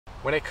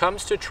When it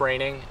comes to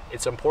training,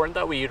 it's important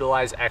that we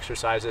utilize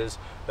exercises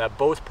that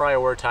both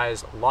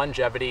prioritize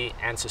longevity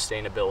and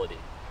sustainability.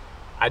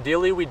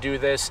 Ideally, we do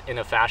this in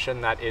a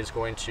fashion that is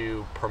going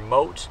to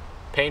promote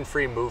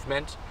pain-free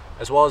movement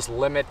as well as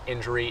limit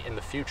injury in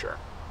the future.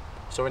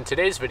 So in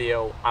today's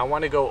video, I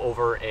want to go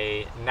over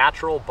a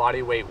natural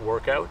body weight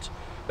workout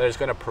that is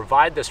going to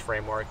provide this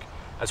framework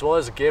as well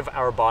as give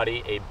our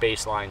body a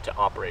baseline to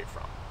operate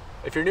from.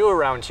 If you're new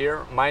around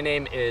here, my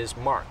name is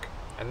Mark,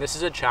 and this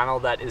is a channel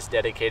that is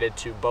dedicated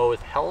to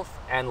both health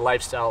and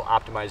lifestyle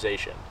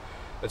optimization.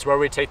 It's where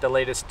we take the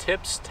latest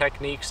tips,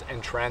 techniques,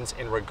 and trends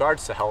in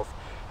regards to health,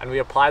 and we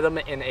apply them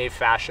in a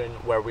fashion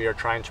where we are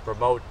trying to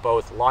promote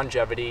both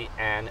longevity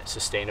and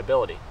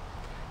sustainability.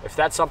 If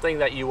that's something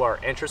that you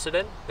are interested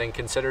in, then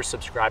consider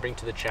subscribing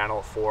to the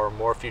channel for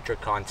more future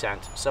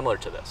content similar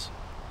to this.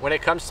 When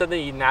it comes to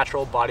the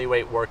natural body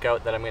weight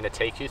workout that I'm going to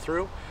take you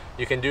through,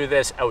 you can do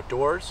this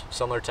outdoors,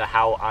 similar to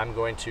how I'm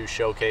going to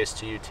showcase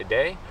to you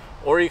today,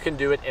 or you can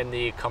do it in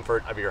the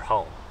comfort of your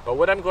home. But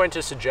what I'm going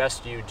to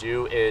suggest you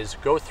do is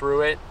go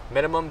through it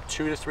minimum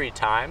 2 to 3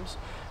 times,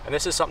 and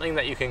this is something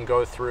that you can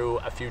go through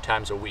a few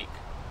times a week.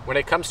 When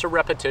it comes to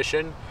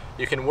repetition,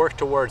 you can work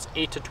towards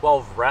 8 to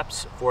 12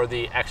 reps for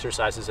the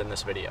exercises in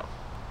this video.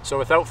 So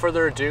without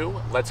further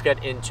ado, let's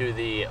get into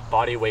the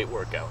body weight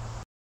workout.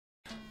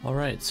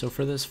 Alright, so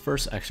for this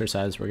first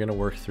exercise, we're going to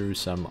work through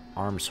some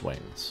arm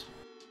swings.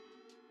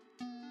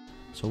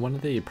 So one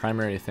of the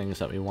primary things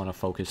that we want to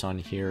focus on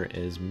here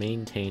is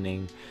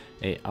maintaining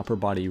a upper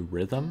body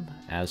rhythm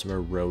as we're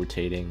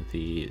rotating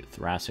the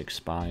thoracic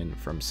spine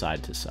from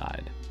side to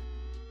side.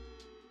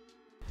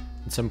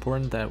 It's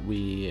important that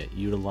we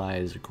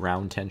utilize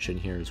ground tension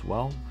here as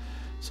well.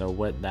 So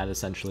what that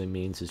essentially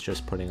means is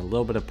just putting a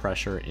little bit of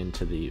pressure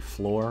into the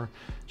floor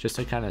just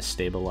to kind of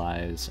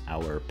stabilize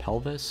our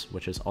pelvis,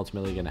 which is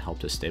ultimately going to help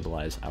to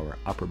stabilize our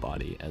upper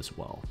body as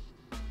well.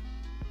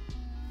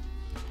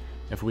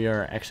 If we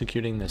are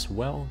executing this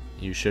well,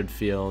 you should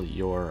feel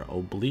your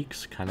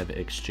obliques kind of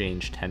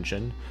exchange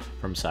tension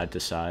from side to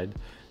side,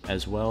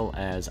 as well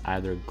as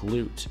either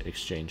glute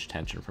exchange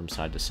tension from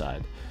side to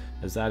side,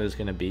 as that is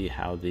going to be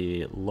how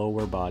the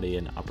lower body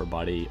and upper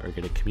body are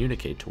going to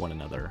communicate to one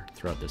another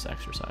throughout this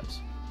exercise.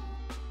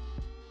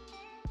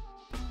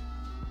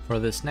 For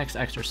this next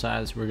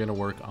exercise, we're going to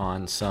work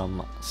on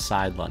some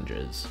side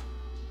lunges.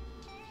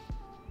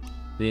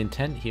 The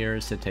intent here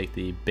is to take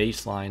the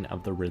baseline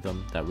of the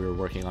rhythm that we were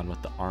working on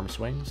with the arm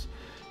swings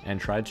and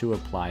try to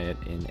apply it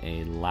in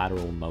a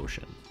lateral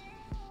motion.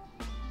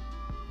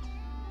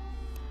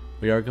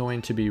 We are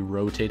going to be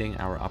rotating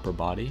our upper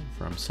body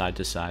from side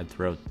to side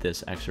throughout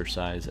this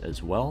exercise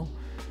as well.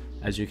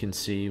 As you can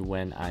see,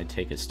 when I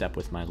take a step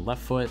with my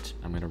left foot,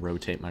 I'm going to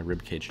rotate my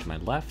rib cage to my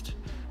left,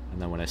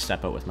 and then when I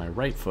step out with my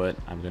right foot,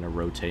 I'm going to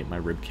rotate my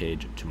rib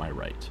cage to my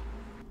right.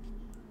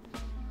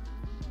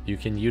 You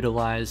can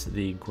utilize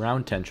the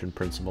ground tension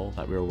principle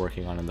that we were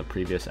working on in the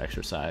previous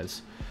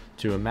exercise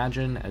to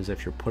imagine as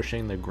if you're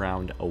pushing the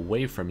ground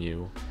away from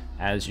you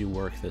as you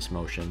work this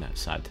motion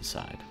side to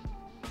side.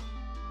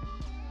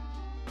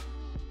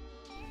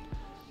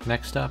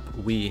 Next up,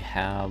 we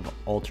have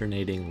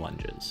alternating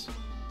lunges.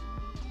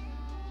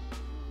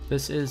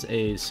 This is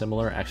a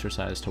similar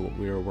exercise to what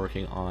we were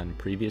working on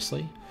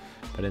previously,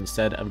 but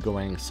instead of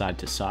going side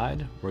to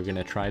side, we're going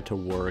to try to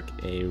work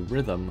a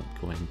rhythm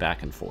going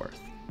back and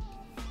forth.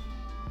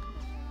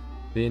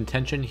 The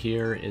intention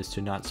here is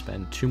to not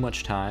spend too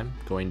much time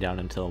going down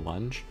into the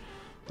lunge,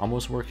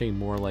 almost working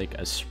more like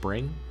a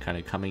spring, kind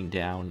of coming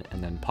down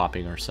and then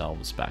popping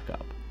ourselves back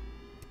up.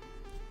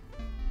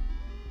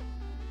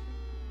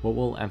 What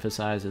we'll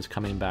emphasize is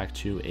coming back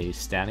to a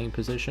standing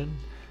position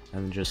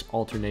and just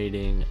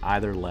alternating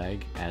either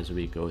leg as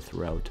we go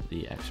throughout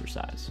the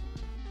exercise.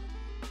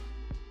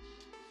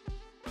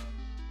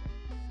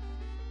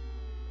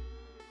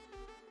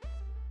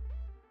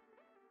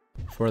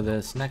 For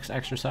this next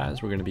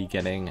exercise, we're going to be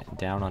getting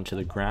down onto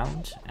the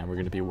ground and we're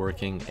going to be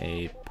working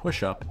a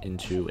push-up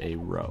into a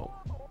row.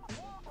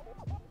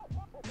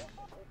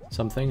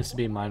 Some things to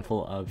be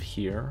mindful of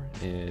here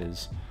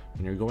is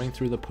when you're going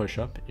through the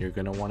push-up, you're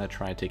going to want to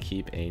try to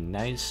keep a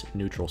nice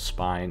neutral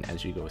spine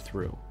as you go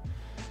through.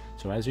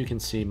 So as you can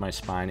see, my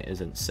spine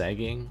isn't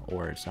sagging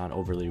or it's not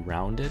overly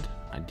rounded.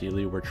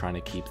 Ideally, we're trying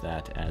to keep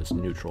that as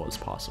neutral as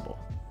possible.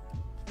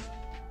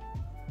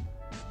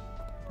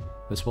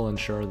 This will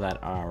ensure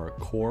that our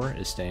core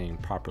is staying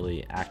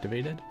properly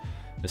activated,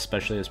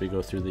 especially as we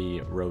go through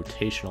the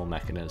rotational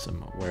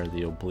mechanism where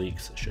the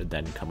obliques should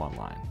then come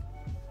online.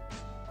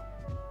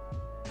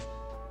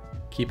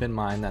 Keep in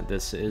mind that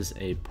this is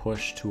a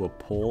push to a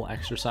pull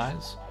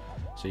exercise,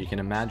 so you can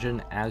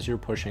imagine as you're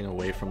pushing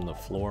away from the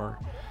floor,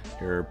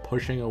 you're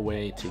pushing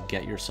away to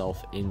get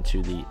yourself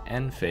into the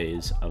end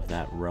phase of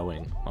that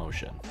rowing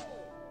motion.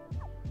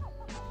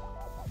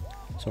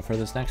 So for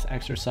this next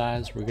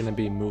exercise, we're going to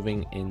be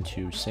moving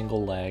into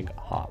single leg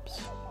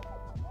hops.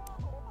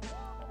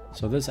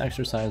 So this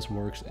exercise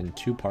works in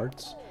 2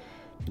 parts.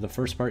 For the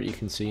first part, you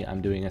can see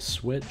I'm doing a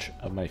switch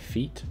of my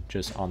feet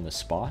just on the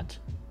spot.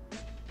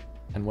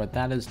 And what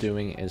that is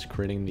doing is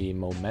creating the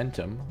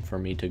momentum for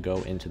me to go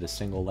into the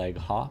single leg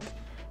hop,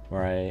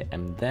 where I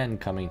am then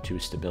coming to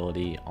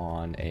stability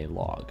on a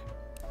log.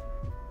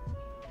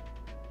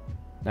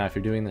 Now, if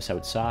you're doing this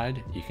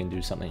outside, you can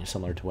do something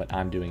similar to what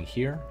I'm doing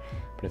here,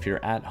 but if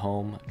you're at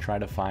home, try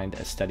to find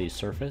a steady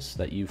surface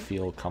that you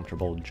feel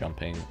comfortable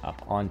jumping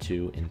up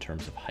onto in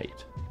terms of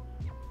height.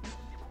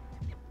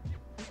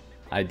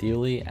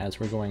 Ideally, as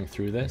we're going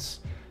through this,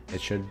 it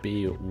should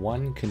be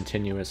one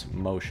continuous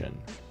motion.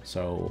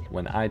 So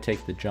when I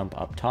take the jump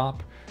up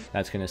top,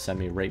 that's going to send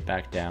me right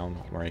back down,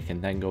 where I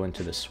can then go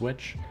into the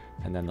switch,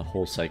 and then the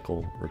whole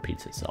cycle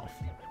repeats itself.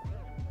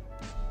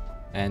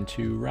 And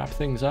to wrap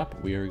things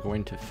up, we are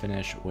going to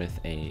finish with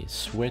a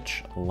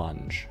switch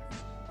lunge.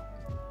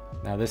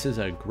 Now this is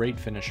a great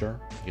finisher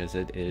because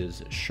it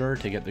is sure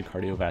to get the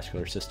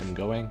cardiovascular system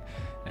going,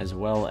 as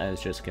well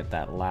as just get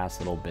that last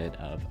little bit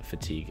of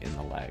fatigue in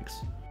the legs.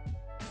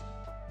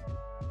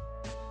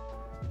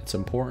 It's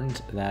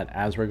important that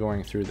as we're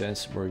going through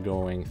this, we're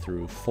going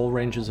through full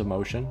ranges of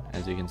motion.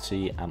 As you can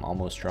see, I'm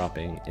almost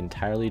dropping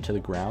entirely to the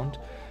ground,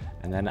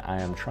 and then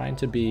I am trying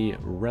to be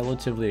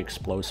relatively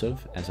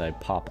explosive as I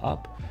pop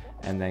up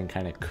and then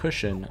kind of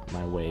cushion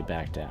my way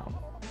back down.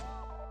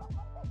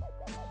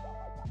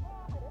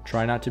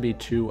 Try not to be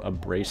too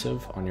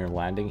abrasive on your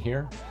landing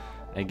here.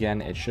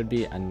 Again, it should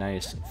be a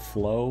nice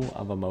flow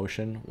of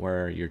emotion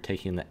where you're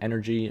taking the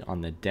energy on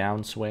the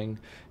downswing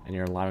and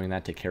you're allowing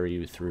that to carry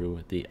you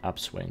through the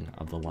upswing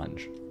of the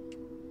lunge.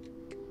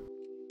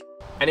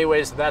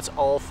 Anyways, that's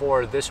all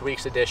for this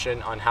week's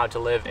edition on how to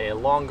live a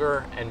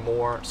longer and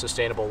more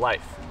sustainable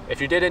life. If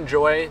you did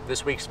enjoy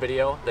this week's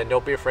video, then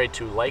don't be afraid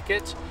to like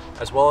it,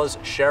 as well as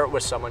share it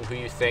with someone who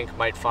you think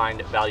might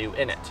find value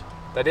in it.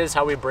 That is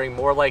how we bring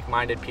more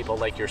like-minded people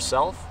like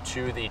yourself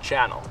to the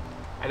channel.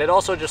 And it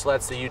also just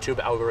lets the YouTube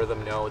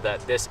algorithm know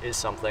that this is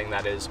something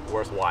that is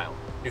worthwhile.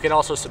 You can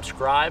also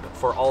subscribe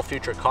for all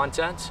future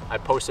content. I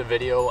post a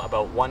video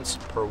about once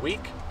per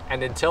week.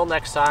 And until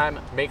next time,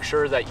 make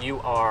sure that you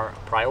are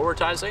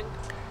prioritizing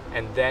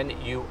and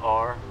then you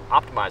are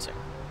optimizing.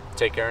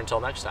 Take care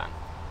until next time.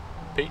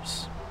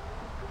 Peace.